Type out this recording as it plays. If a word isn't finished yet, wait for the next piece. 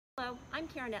Hello, I'm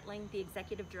Karen Etling, the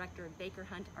Executive Director of Baker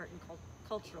Hunt Art and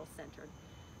Cultural Center.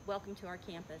 Welcome to our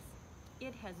campus.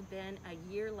 It has been a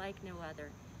year like no other,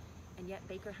 and yet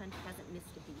Baker Hunt hasn't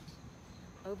missed a beat.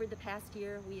 Over the past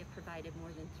year, we have provided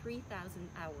more than 3,000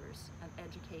 hours of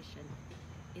education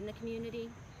in the community,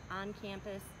 on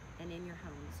campus, and in your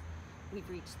homes. We've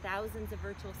reached thousands of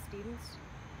virtual students.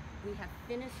 We have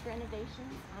finished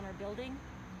renovations on our building,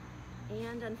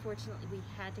 and unfortunately, we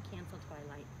had to cancel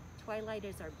Twilight. Twilight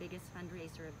is our biggest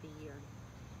fundraiser of the year.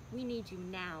 We need you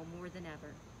now more than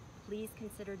ever. Please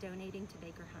consider donating to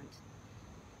Baker Hunt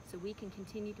so we can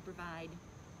continue to provide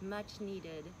much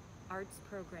needed arts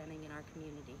programming in our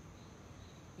community.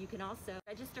 You can also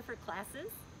register for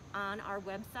classes on our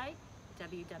website,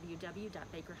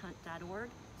 www.bakerhunt.org,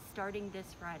 starting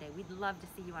this Friday. We'd love to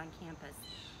see you on campus.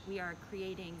 We are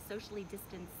creating socially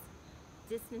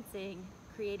distancing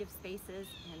creative spaces,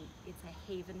 and it's a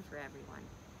haven for everyone.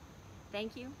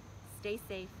 Thank you, stay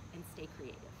safe, and stay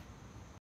creative.